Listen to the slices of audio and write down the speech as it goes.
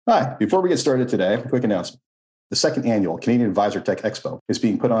Hi, before we get started today, a quick announcement. The second annual Canadian Advisor Tech Expo is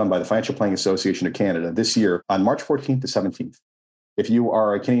being put on by the Financial Planning Association of Canada this year on March 14th to 17th. If you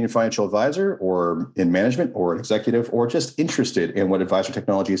are a Canadian financial advisor or in management or an executive or just interested in what advisor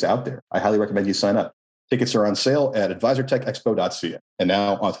technology is out there, I highly recommend you sign up. Tickets are on sale at advisortechexpo.ca. And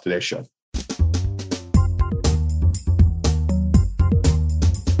now on to today's show.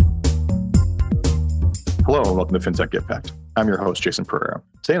 Hello and welcome to FinTech Get Packed. I'm your host, Jason Pereira.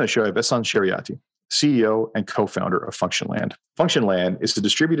 Today on the show, I have Ehsan Shariati, CEO and co-founder of FunctionLand. FunctionLand is a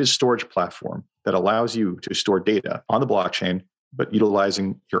distributed storage platform that allows you to store data on the blockchain, but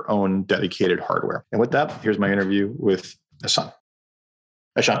utilizing your own dedicated hardware. And with that, here's my interview with Ehsan.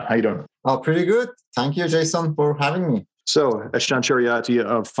 Ehsan, how you doing? Oh, pretty good. Thank you, Jason, for having me. So, Ehsan Shariati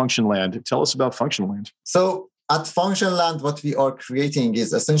of FunctionLand, tell us about FunctionLand. So, at FunctionLand, what we are creating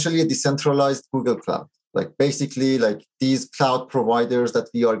is essentially a decentralized Google Cloud. Basically these cloud providers that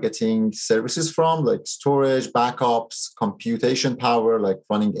we are getting services from, like storage, backups, computation power, like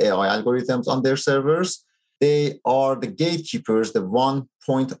running AI algorithms on their servers. They are the gatekeepers, the one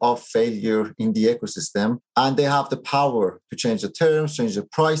point of failure in the ecosystem. And they have the power to change the terms, change the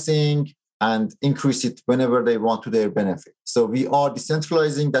pricing, and increase it whenever they want to their benefit. So we are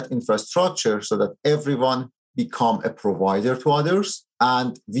decentralizing that infrastructure so that everyone become a provider to others,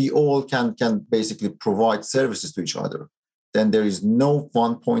 and we all can basically provide services to each other. Then there is no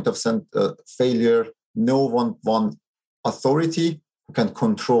one point of failure, no one authority who can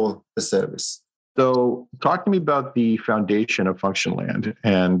control the service. So talk to me about the foundation of FunctionLand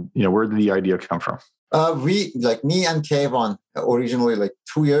and where did the idea come from? Me and Kayvon, originally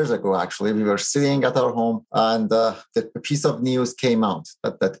 2 years ago, actually, we were sitting at our home and the piece of news came out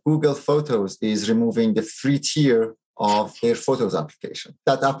that Google Photos is removing the free tier of their Photos application.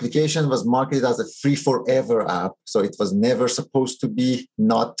 That application was marketed as a free forever app, so it was never supposed to be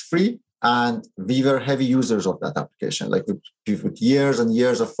not free. And we were heavy users of that application, we put years and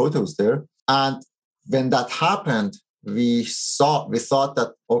years of photos there. And when that happened, we thought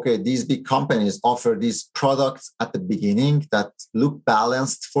that, okay, these big companies offer these products at the beginning that look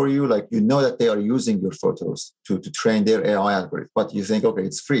balanced for you. That they are using your photos to train their AI algorithm. But you think, okay,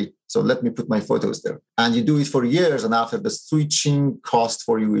 it's free, so let me put my photos there. And you do it for years. And after the switching cost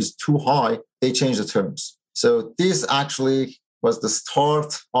for you is too high, they change the terms. So this actually was the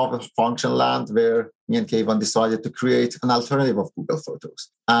start of FunctionLand, where me and Kayvon decided to create an alternative of Google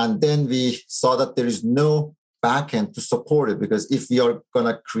Photos. And then we saw that there is no backend to support it, because if we are going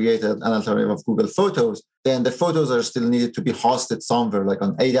to create an alternative of Google Photos, then the photos are still needed to be hosted somewhere, like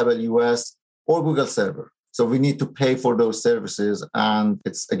on AWS or Google Server. So we need to pay for those services, and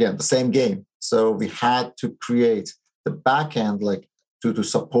it's again the same game. So we had to create the backend to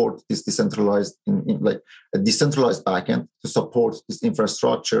support this decentralized, a decentralized backend to support this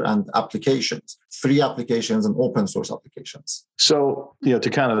infrastructure and applications, free applications and open source applications. So, to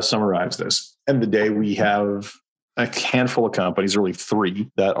kind of summarize this, end of the day, we have a handful of companies, really three,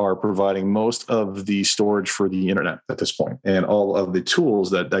 that are providing most of the storage for the internet at this point, and all of the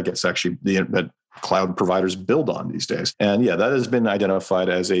tools that gets actually that cloud providers build on these days. And that has been identified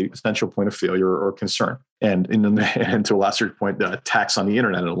as a potential point of failure or concern. And to a lesser point, the attacks on the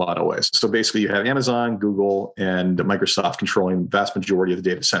internet in a lot of ways. So basically you have Amazon, Google, and Microsoft controlling the vast majority of the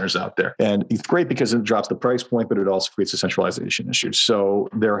data centers out there. And it's great because it drops the price point, but it also creates a centralization issue. So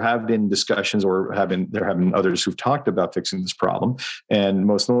there have been discussions there have been others who've talked about fixing this problem. And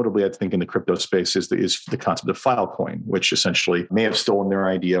most notably, I think in the crypto space is the concept of Filecoin, which essentially may have stolen their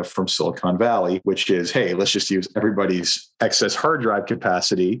idea from Silicon Valley, which is, hey, let's just use everybody's excess hard drive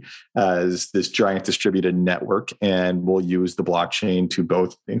capacity as this giant distributed network, and we'll use the blockchain to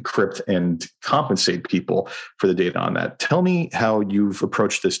both encrypt and compensate people for the data on that. Tell me how you've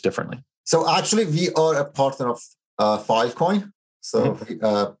approached this differently. So actually, we are a partner of Filecoin. So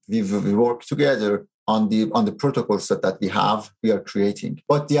we work together on the protocols that we are creating.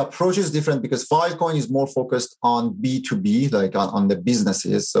 But the approach is different because Filecoin is more focused on B2B, on the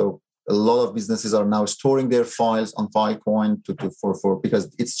businesses. So a lot of businesses are now storing their files on Filecoin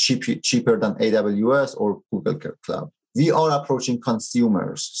because it's cheaper than AWS or Google Cloud. We are approaching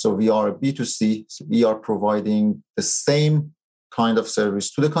consumers. So we are a B2C. So we are providing the same kind of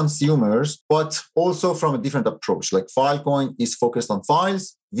service to the consumers, but also from a different approach. Filecoin is focused on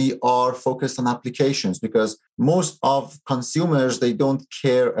files. We are focused on applications because most of consumers, they don't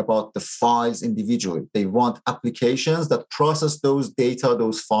care about the files individually. They want applications that process those data,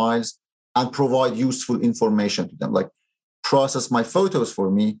 those files, and provide useful information to them. Process my photos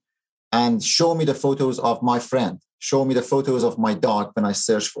for me and show me the photos of my friend, show me the photos of my dog when I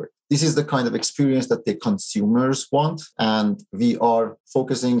search for it. This is the kind of experience that the consumers want. And we are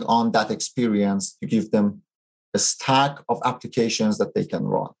focusing on that experience to give them a stack of applications that they can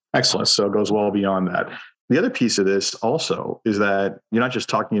run. Excellent. So it goes well beyond that. The other piece of this also is that you're not just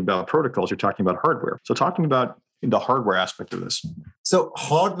talking about protocols, you're talking about hardware. So talking about the hardware aspect of this. So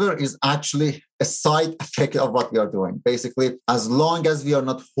hardware is actually a side effect of what we are doing. Basically, as long as we are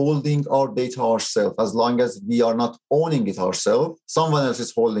not holding our data ourselves, as long as we are not owning it ourselves, someone else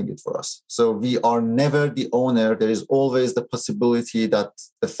is holding it for us. So we are never the owner. There is always the possibility that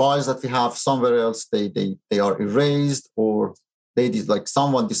the files that we have somewhere else, they are erased, or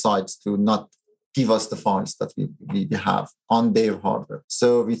someone decides to not give us the files that we have on their hardware.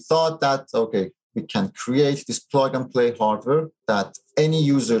 So we thought that, okay, we can create this plug and play hardware that any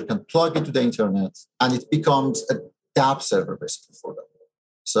user can plug into the internet, and it becomes a dApp server basically for them.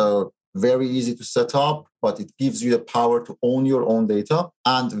 So very easy to set up, but it gives you the power to own your own data.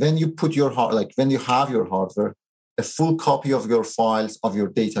 And when you put when you have your hardware, a full copy of your files, of your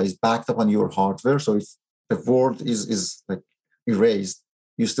data is backed up on your hardware. So if the word is like erased,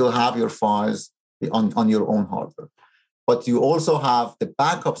 you still have your files on your own hardware. But you also have the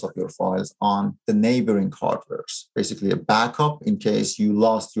backups of your files on the neighboring hardwares, basically a backup in case you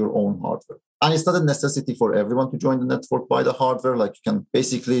lost your own hardware. And it's not a necessity for everyone to join the network by the hardware. Like, you can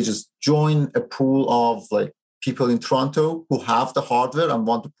basically just join a pool of like people in Toronto who have the hardware and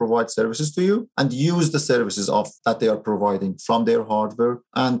want to provide services to you, and use the services that they are providing from their hardware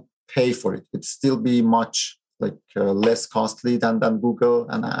and pay for it. It'd still be much less costly than Google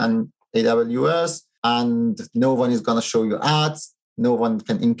and AWS. And no one is going to show you ads. No one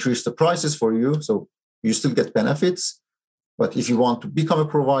can increase the prices for you. So you still get benefits. But if you want to become a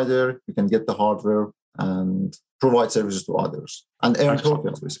provider, you can get the hardware and provide services to others and earn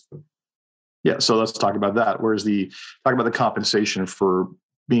tokens, basically. Yeah. So let's talk about that. Talk about the compensation for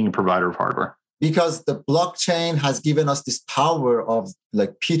being a provider of hardware. Because the blockchain has given us this power of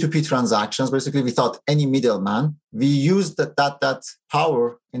like P2P transactions, basically without any middleman, we use that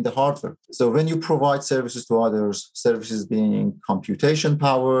power in the hardware. So when you provide services to others, services being computation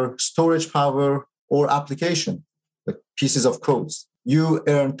power, storage power, or application, like pieces of codes, you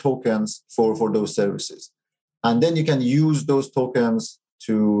earn tokens for those services. And then you can use those tokens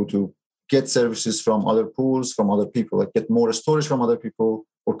to get services from other pools, from other people, like get more storage from other people,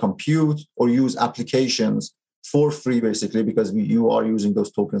 or compute, or use applications for free, basically, because you are using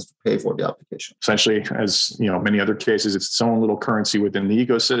those tokens to pay for the application. Essentially, as many other cases, it's its own little currency within the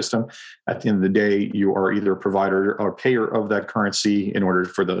ecosystem. At the end of the day, you are either a provider or payer of that currency in order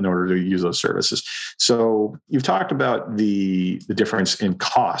to use those services. So you've talked about the difference in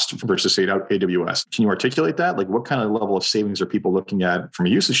cost versus AWS. Can you articulate that? Like, what kind of level of savings are people looking at from a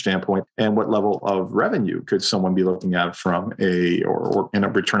usage standpoint, and what level of revenue could someone be looking at from a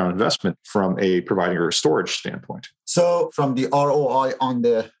return on investment from a provider or storage standpoint? So from the ROI on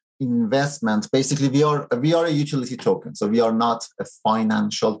the investment, basically we are a utility token. So we are not a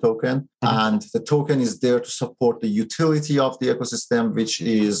financial token. Mm-hmm. And the token is there to support the utility of the ecosystem, which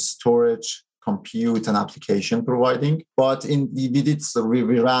is storage, compute, and application providing. But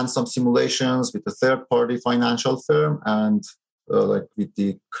we ran some simulations with a third-party financial firm, and with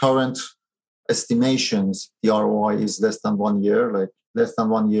the current estimations, the ROI is less than 1 year. Like less than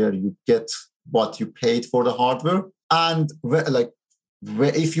 1 year, you get what you paid for the hardware. And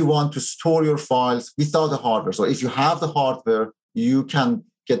if you want to store your files without the hardware, so if you have the hardware, you can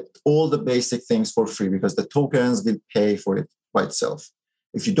get all the basic things for free because the tokens will pay for it by itself.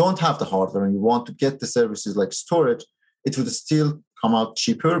 If you don't have the hardware and you want to get the services like storage, it would still come out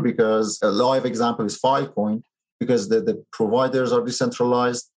cheaper, because a live example is Filecoin, because the providers are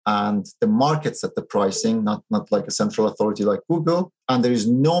decentralized and the market set the pricing, not like a central authority like Google. And there is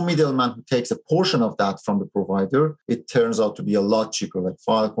no middleman who takes a portion of that from the provider. It turns out to be a lot cheaper. Like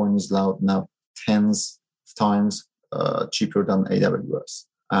Filecoin is now tens of times cheaper than AWS.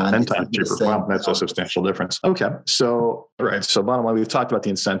 And 10 times cheaper. Wow, that's a substantial difference. Okay. So, all right. So bottom line, we've talked about the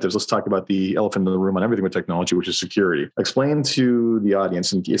incentives. Let's talk about the elephant in the room on everything with technology, which is security. Explain to the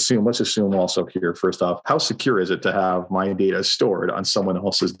audience, and let's assume also here, first off, how secure is it to have my data stored on someone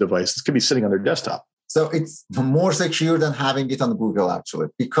else's device? This could be sitting on their desktop. So it's more secure than having it on Google, actually,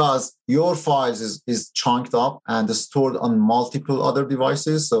 because your files is chunked up and stored on multiple other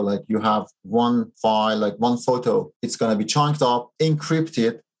devices. So like you have one file, like one photo, it's going to be chunked up,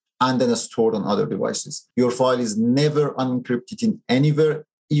 encrypted, and then stored on other devices. Your file is never unencrypted in anywhere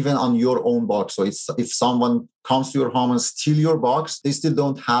even on your own box. So it's, if someone comes to your home and steal your box, they still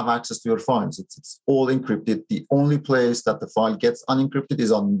don't have access to your files. It's all encrypted. The only place that the file gets unencrypted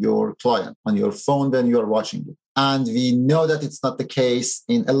is on your client, on your phone when you are watching it. And we know that it's not the case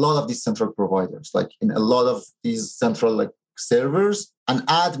in a lot of these central providers. Like in a lot of these central like servers, an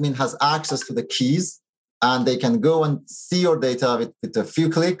admin has access to the keys and they can go and see your data with a few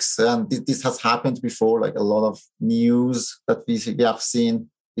clicks. And this has happened before, like a lot of news that we have seen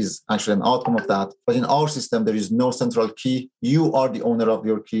is actually an outcome of that. But in our system, there is no central key. You are the owner of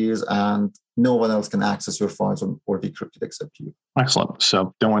your keys and no one else can access your files or decrypt it except you. Excellent.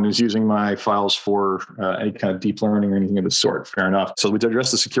 So no one is using my files for any kind of deep learning or anything of the sort. Fair enough. So we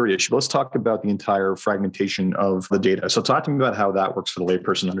address the security issue. Let's talk about the entire fragmentation of the data. So talk to me about how that works for the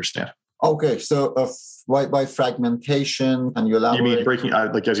layperson to understand. Okay, so by fragmentation, can you elaborate? You mean breaking,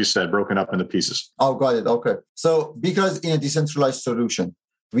 like as you said, broken up into pieces? Oh, got it. Okay. So because in a decentralized solution,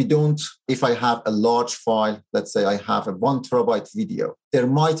 we don't, if I have a large file, let's say I have a 1 terabyte video, there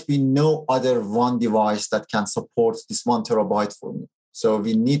might be no other one device that can support this 1 terabyte for me. So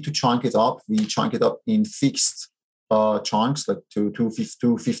we need to chunk it up. We chunk it up in fixed chunks, like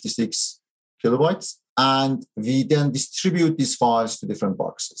 256 kilobytes. And we then distribute these files to different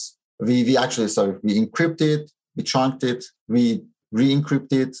boxes. We encrypt it, we chunked it, we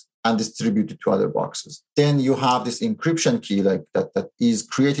re-encrypt it, and distribute it to other boxes. Then you have this encryption key like that is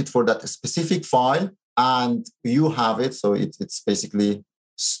created for that specific file, and you have it. So it's basically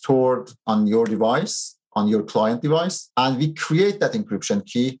stored on your device, on your client device. And we create that encryption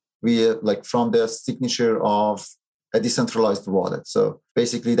key from the signature of a decentralized wallet. So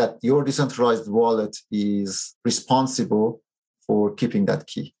basically that your decentralized wallet is responsible for keeping that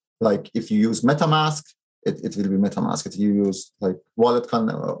key. Like if you use MetaMask, it will be MetaMask. If you use like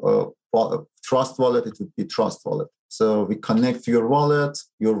Trust Wallet, it would be Trust Wallet. So we connect to your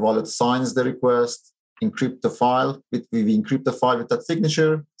wallet signs the request, encrypt the file. We encrypt the file with that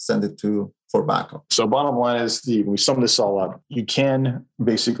signature, send it for backup. So bottom line is, we sum this all up. You can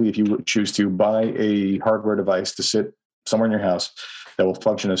basically, if you choose to, buy a hardware device to sit somewhere in your house that will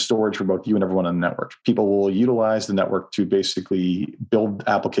function as storage for both you and everyone on the network. People will utilize the network to basically build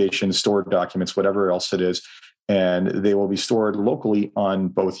applications, store documents, whatever else it is, and they will be stored locally on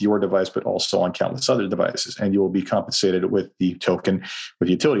both your device, but also on countless other devices. And you will be compensated with the token, with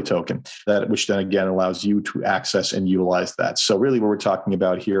the utility token, which then again allows you to access and utilize that. So really what we're talking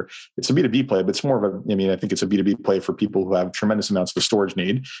about here, it's a B2B play, but it's more of I think it's a B2B play for people who have tremendous amounts of storage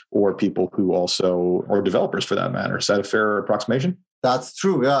need, or people who also, or developers for that matter. Is that a fair approximation? That's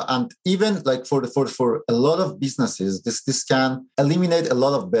true, yeah. And even like for a lot of businesses, this can eliminate a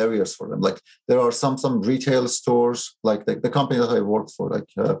lot of barriers for them. Like there are some retail stores, like the company that I worked for,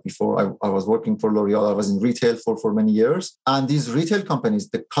 before I was working for L'Oreal, I was in retail for many years. And these retail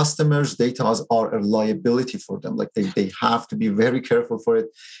companies, the customers' data are a liability for them. Like they have to be very careful for it.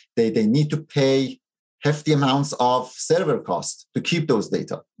 They need to pay hefty amounts of server cost to keep those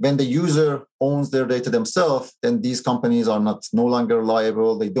data. When the user owns their data themselves, then these companies are no longer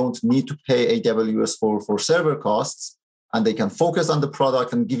liable. They don't need to pay AWS for server costs, and they can focus on the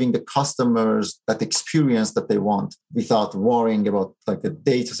product and giving the customers that experience that they want without worrying about like the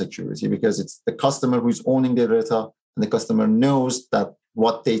data security, because it's the customer who's owning their data, and the customer knows that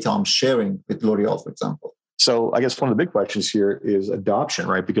what data I'm sharing with L'Oreal, for example. So I guess one of the big questions here is adoption,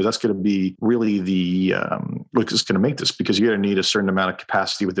 right? Because that's going to be really what's going to make this, because you're going to need a certain amount of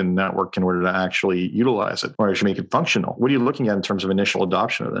capacity within the network in order to actually utilize it, or actually make it functional. What are you looking at in terms of initial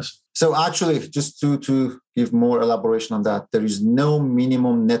adoption of this? So actually, just to give more elaboration on that, there is no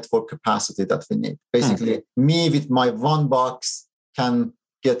minimum network capacity that we need. Basically, me with my one box can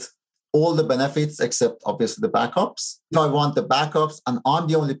get all the benefits except obviously the backups. If I want the backups and I'm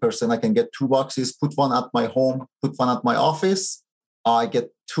the only person, I can get 2 boxes, put one at my home, put one at my office. I get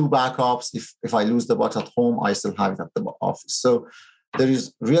 2 backups. If I lose the box at home, I still have it at the office. So there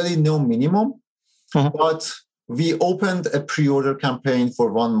is really no minimum. But we opened a pre-order campaign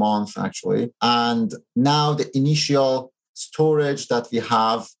for 1 month actually. And now the initial storage that we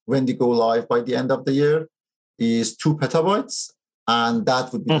have when we go live by the end of the year is 2 petabytes. And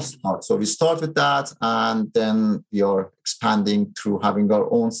that would be the start. So we start with that, and then we are expanding through having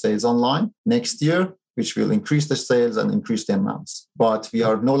our own sales online next year, which will increase the sales and increase the amounts. But we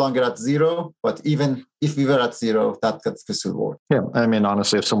are no longer at 0. But even if we were at 0, that could still work. Yeah. I mean,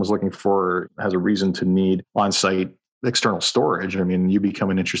 honestly, if someone's has a reason to need on-site external storage, I mean, you become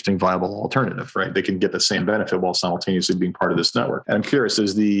an interesting, viable alternative, right? They can get the same benefit while simultaneously being part of this network. And I'm curious,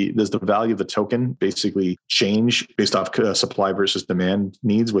 does the value of the token basically change based off supply versus demand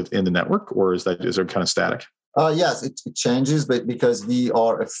needs within the network, or is there kind of static? Yes, it changes, but because we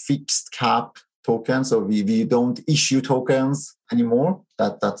are a fixed cap token, so we don't issue tokens anymore.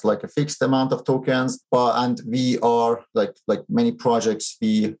 That's like a fixed amount of tokens. And we are like many projects,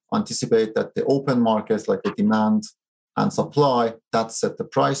 we anticipate that the open market, like the demand and supply, that set the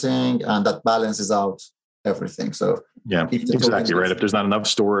pricing and that balances out everything. So yeah, exactly right. If there's not enough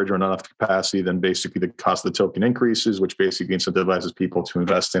storage or not enough capacity, then basically the cost of the token increases, which basically incentivizes people to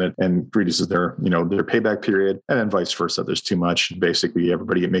invest in it and reduces their payback period, and then vice versa. There's too much. Basically,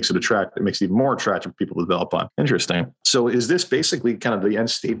 everybody, it makes it even more attractive for people to develop on. Interesting. So is this basically kind of the end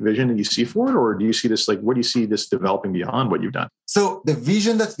state vision that you see for it, or do you see this what do you see this developing beyond what you've done? So the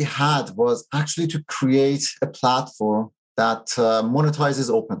vision that we had was actually to create a platform that monetizes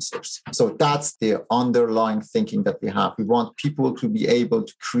open source. So that's the underlying thinking that we have. We want people to be able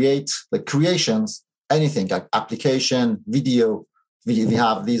to create like creations, anything like application, video. We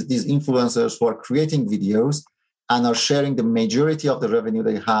have these influencers who are creating videos and are sharing the majority of the revenue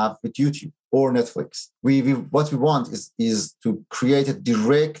they have with YouTube or Netflix. What we want is to create a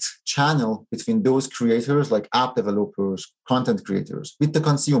direct channel between those creators, like app developers, content creators, with the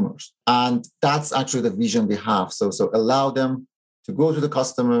consumers. And that's actually the vision we have. So allow them to go to the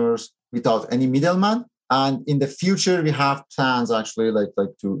customers without any middleman. And in the future, we have plans actually like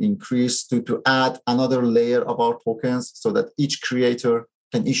to increase, to add another layer of our tokens so that each creator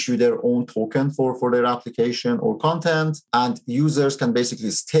can issue their own token for their application or content. And users can basically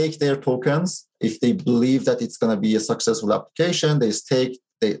stake their tokens. If they believe that it's going to be a successful application, they stake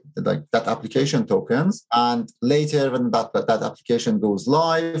that application tokens. And later when that application goes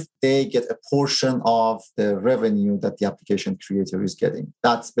live, they get a portion of the revenue that the application creator is getting.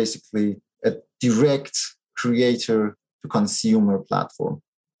 That's basically a direct creator to consumer platform.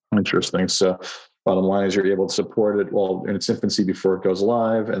 Interesting. So bottom line is you're able to support it while in its infancy before it goes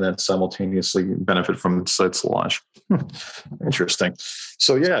live, and then simultaneously benefit from its launch. Interesting.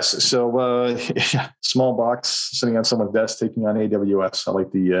 So yes, small box sitting on someone's desk taking on AWS. I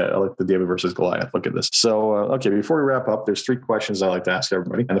like the David versus Goliath. Look at this. So okay, before we wrap up, there's 3 questions I like to ask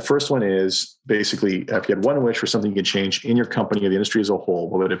everybody, and the first one is basically, if you had one wish for something you could change in your company or the industry as a whole,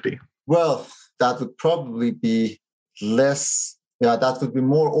 what would it be? Well, that would probably be less. Yeah, that would be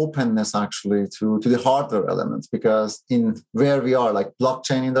more openness actually to the hardware elements, because in where we are, like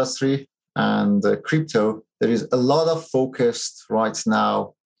blockchain industry and crypto, there is a lot of focus right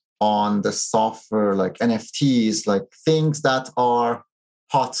now on the software, like NFTs, like things that are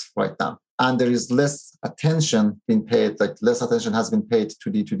hot right now. And there is less attention being paid, like less attention has been paid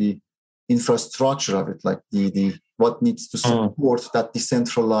to the infrastructure of it, like the what needs to support that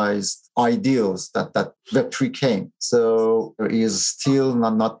decentralized ideals that Web3 came. So there is still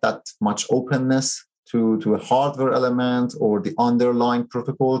not that much openness to a hardware element or the underlying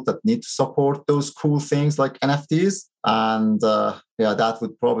protocol that need to support those cool things like NFTs. And that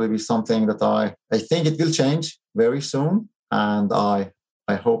would probably be something that I think it will change very soon. And I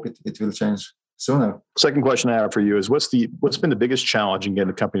hope it will change sooner. Second question I have for you is what's been the biggest challenge in getting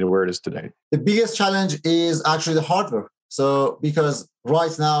the company to where it is today? The biggest challenge is actually the hardware. So because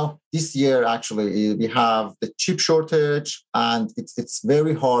right now, this year, actually, we have the chip shortage, and it's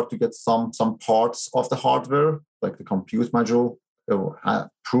very hard to get some parts of the hardware, like the compute module,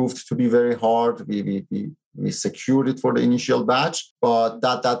 proved to be very hard. We secured it for the initial batch, but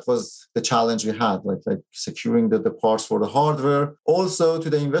that was the challenge we had, like securing the parts for the hardware. Also to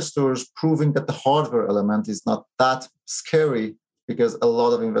the investors, proving that the hardware element is not that scary, because a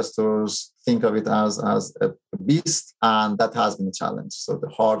lot of investors think of it as a beast, and that has been a challenge. So the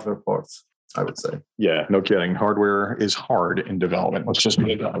hardware parts, I would say. Yeah, no kidding. Hardware is hard in development. Let's just put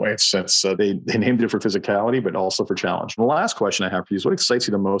it that way. They named it for physicality, but also for challenge. And the last question I have for you is what excites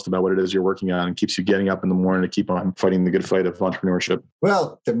you the most about what it is you're working on and keeps you getting up in the morning to keep on fighting the good fight of entrepreneurship?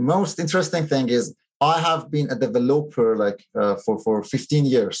 Well, the most interesting thing is I have been a developer for 15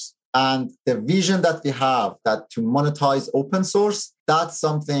 years. And the vision that we have, that to monetize open source, that's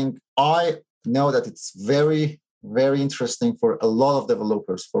something I know that it's very, very interesting for a lot of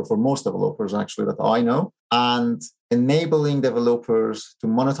developers, for most developers actually that I know, and enabling developers to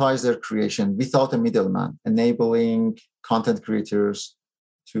monetize their creation without a middleman, enabling content creators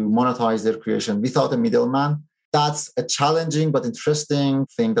to monetize their creation without a middleman. That's a challenging but interesting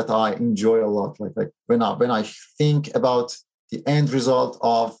thing that I enjoy a lot. Like when I think about the end result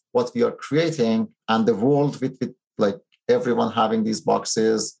of what we are creating and the world with like everyone having these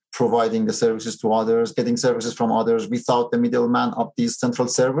boxes, providing the services to others, getting services from others without the middleman of these central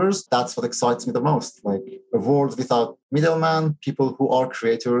servers. That's what excites me the most. Like a world without middleman, people who are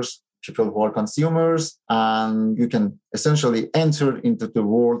creators people who are consumers, and you can essentially enter into the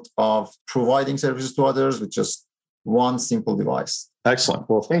world of providing services to others with just one simple device. Excellent.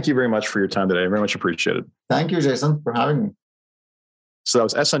 Well, thank you very much for your time today. Very much appreciated. Thank you, Jason, for having me. So that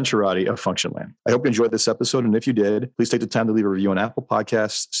was Ehsan Charati of Functionland. I hope you enjoyed this episode. And if you did, please take the time to leave a review on Apple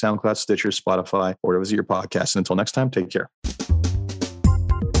Podcasts, SoundCloud, Stitcher, Spotify, or whatever is your podcast. And until next time, take care.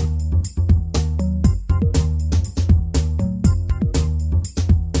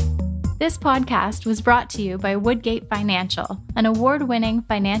 This podcast was brought to you by Woodgate Financial, an award-winning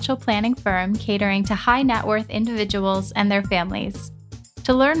financial planning firm catering to high net worth individuals and their families.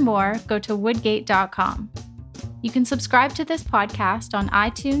 To learn more, go to woodgate.com. You can subscribe to this podcast on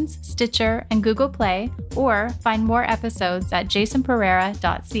iTunes, Stitcher, and Google Play, or find more episodes at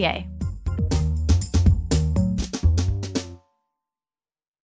jasonpereira.ca.